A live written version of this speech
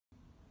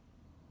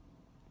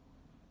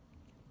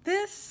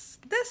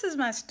This is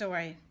my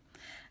story.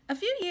 A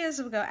few years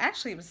ago,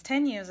 actually it was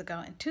 10 years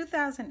ago, in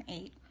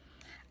 2008,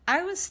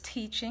 I was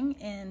teaching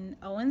in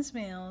Owens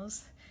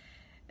Mills,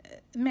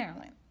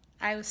 Maryland.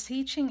 I was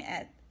teaching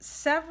at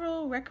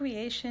several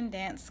recreation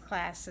dance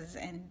classes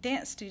and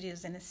dance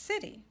studios in the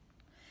city.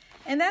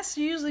 And that's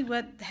usually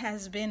what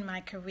has been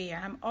my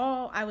career.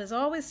 I was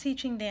always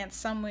teaching dance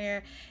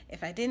somewhere.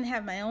 If I didn't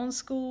have my own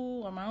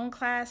school or my own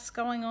class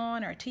going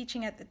on, or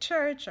teaching at the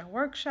church or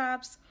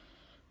workshops,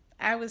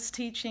 I was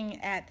teaching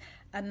at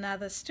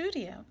another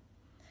studio.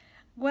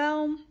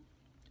 Well,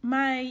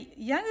 my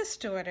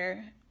youngest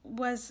daughter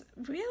was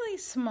really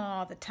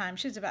small at the time.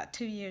 She was about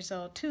 2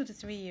 to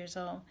 3 years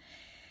old.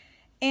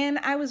 And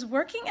I was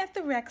working at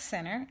the rec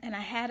center, and I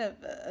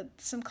had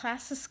some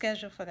classes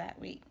scheduled for that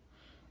week.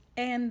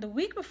 And the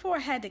week before,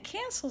 I had to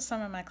cancel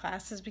some of my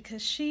classes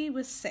because she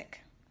was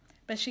sick.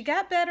 But she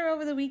got better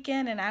over the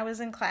weekend, and I was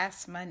in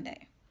class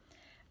Monday.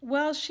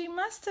 Well, she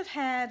must have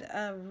had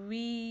a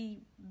reoccurrence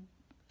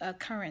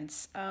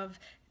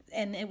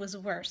and it was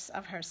worse,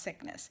 of her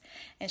sickness.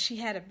 And she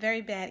had a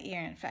very bad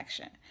ear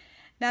infection.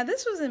 Now,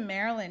 this was in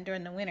Maryland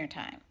during the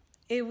wintertime.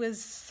 It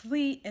was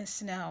sleet and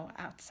snow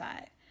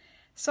outside.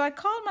 So I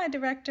called my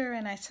director,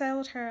 and I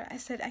told her, I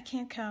said, I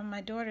can't come.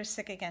 My daughter's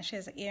sick again. She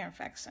has an ear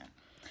infection.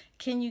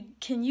 Can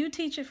you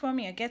teach it for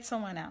me or get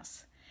someone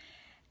else?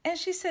 And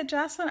she said,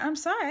 Jocelyn, I'm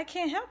sorry, I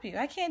can't help you.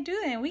 I can't do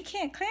that. And we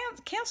can't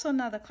cancel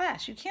another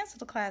class. You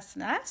canceled the class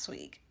last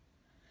week.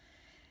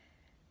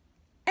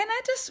 And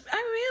I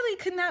really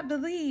could not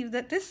believe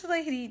that this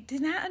lady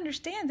did not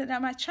understand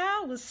that my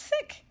child was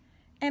sick.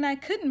 And I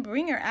couldn't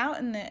bring her out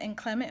in the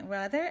inclement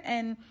weather.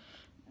 And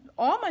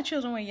all my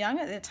children were young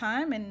at the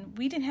time, and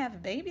we didn't have a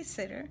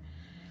babysitter.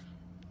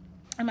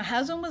 And my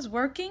husband was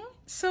working,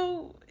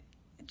 so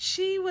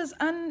she was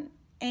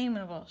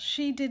unamiable.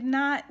 She did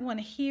not want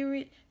to hear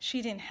it.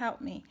 She didn't help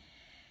me.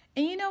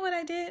 And you know what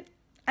I did?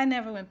 I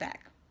never went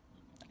back.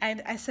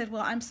 I said,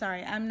 well, I'm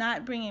sorry. I'm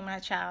not bringing my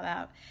child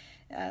out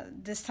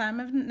this time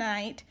of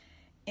night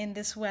in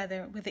this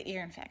weather with the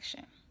ear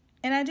infection.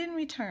 And I didn't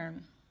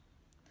return.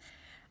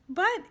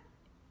 But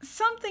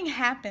something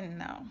happened,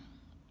 though,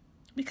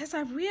 because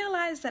I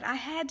realized that I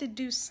had to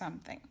do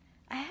something.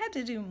 I had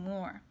to do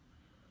more.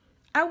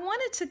 I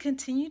wanted to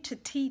continue to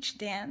teach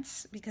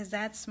dance because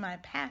that's my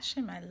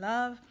passion, my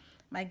love,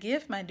 my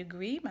gift, my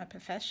degree, my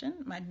profession,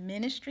 my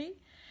ministry.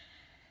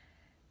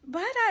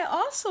 But I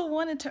also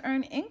wanted to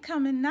earn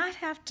income and not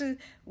have to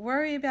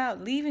worry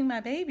about leaving my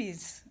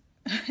babies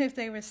if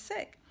they were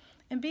sick,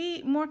 and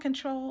be more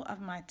control of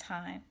my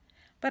time.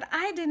 But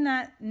I did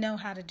not know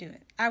how to do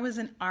it. I was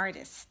an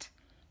artist.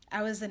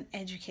 I was an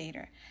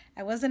educator.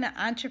 I wasn't an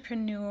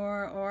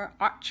entrepreneur or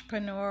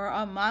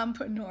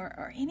mompreneur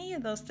or any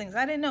of those things.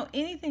 I didn't know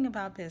anything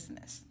about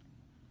business.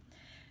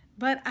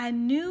 But I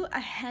knew I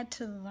had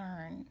to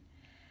learn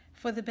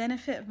for the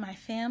benefit of my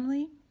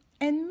family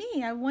and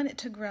me. I wanted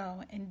to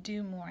grow and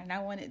do more, and I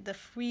wanted the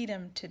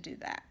freedom to do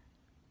that.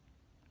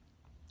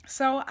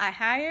 So I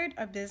hired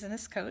a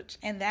business coach,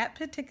 and that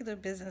particular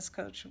business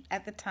coach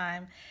at the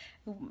time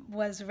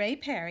was Ray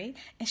Perry,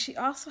 and she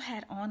also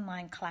had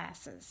online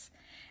classes.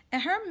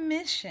 And her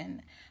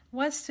mission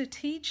was to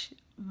teach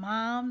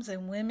moms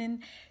and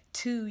women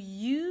to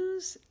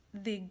use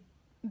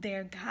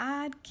their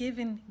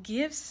God-given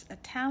gifts,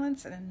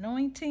 talents, and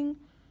anointing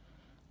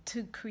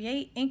to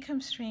create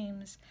income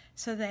streams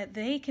so that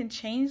they can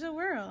change the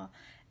world,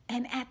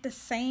 and at the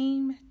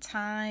same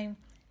time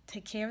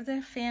take care of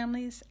their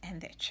families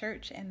and their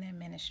church and their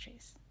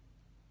ministries.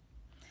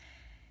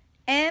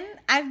 And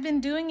I've been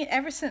doing it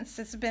ever since.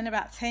 It's been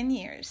about 10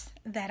 years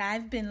that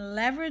I've been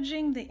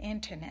leveraging the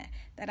internet,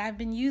 that I've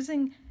been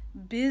using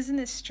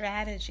business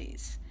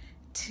strategies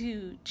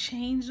to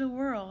change the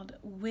world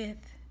with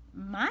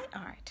my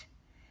art,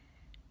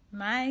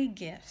 my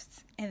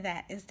gifts, and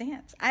that is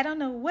dance. I don't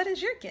know, what is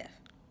your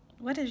gift?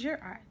 What is your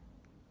art?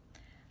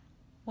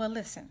 Well,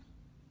 listen,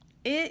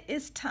 it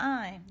is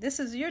time. This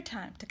is your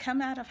time to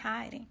come out of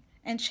hiding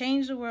and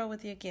change the world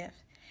with your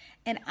gift.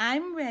 And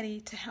I'm ready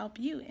to help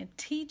you and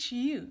teach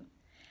you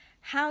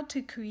how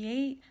to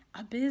create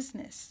a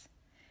business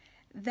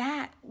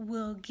that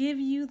will give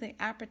you the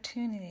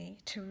opportunity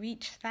to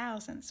reach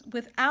thousands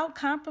without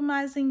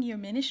compromising your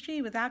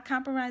ministry, without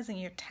compromising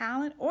your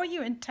talent or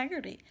your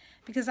integrity,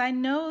 because I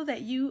know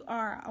that you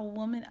are a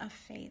woman of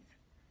faith.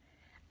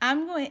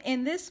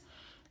 In this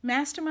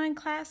mastermind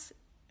class,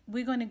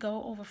 we're going to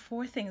go over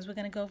 4 things. We're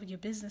going to go over your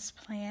business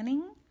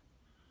planning,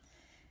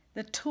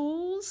 the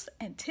tools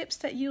and tips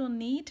that you'll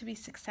need to be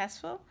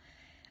successful.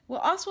 We'll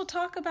also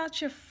talk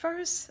about your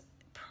first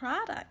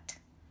product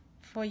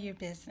for your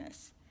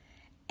business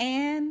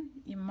and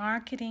your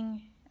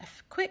marketing, a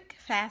quick,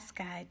 fast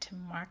guide to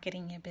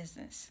marketing your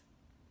business.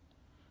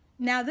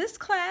 Now, this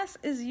class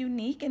is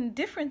unique and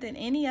different than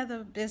any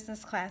other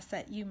business class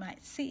that you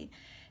might see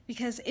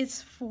because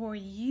it's for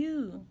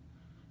you,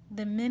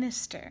 the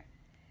minister,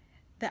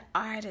 the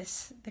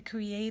artist, the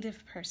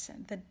creative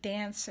person, the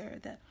dancer,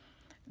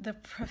 the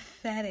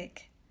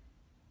prophetic,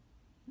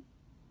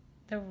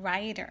 the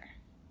writer,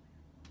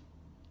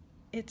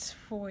 It's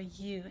for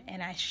you.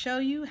 And I show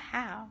you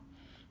how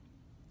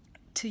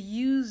to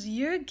use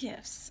your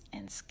gifts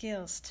and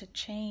skills to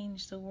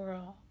change the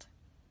world.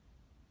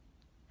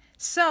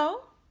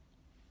 So,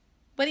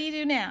 what do you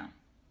do now?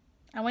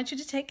 I want you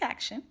to take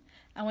action.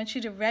 I want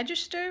you to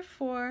register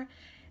for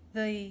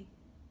the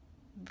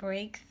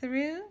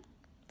Breakthrough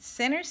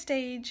Center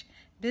Stage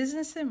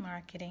Business and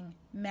Marketing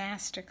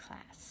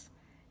Masterclass.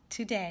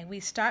 Today, we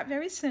start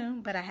very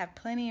soon, but I have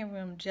plenty of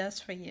room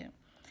just for you.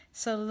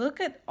 So look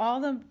at all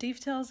the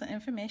details and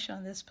information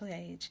on this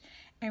page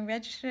and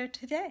register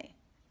today.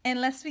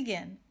 And let's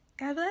begin.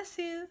 God bless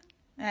you.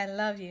 I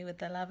love you with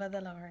the love of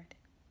the Lord.